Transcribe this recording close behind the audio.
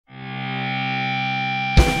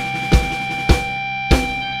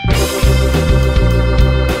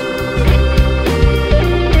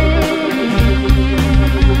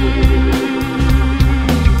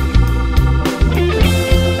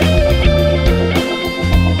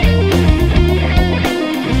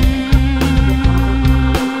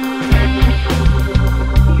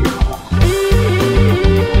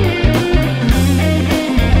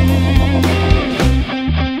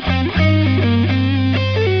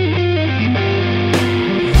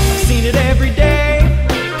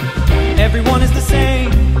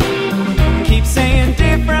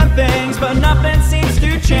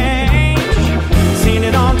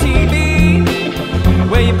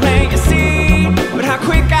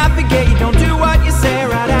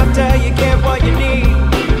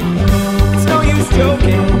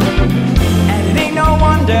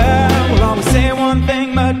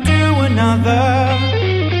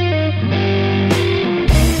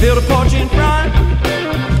Build a porch in front,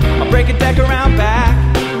 I'll break a deck around back.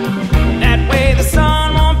 That way the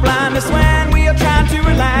sun won't blind us when we are trying to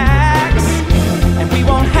relax. And we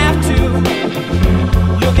won't have to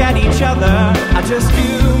look at each other. I just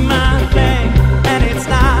do my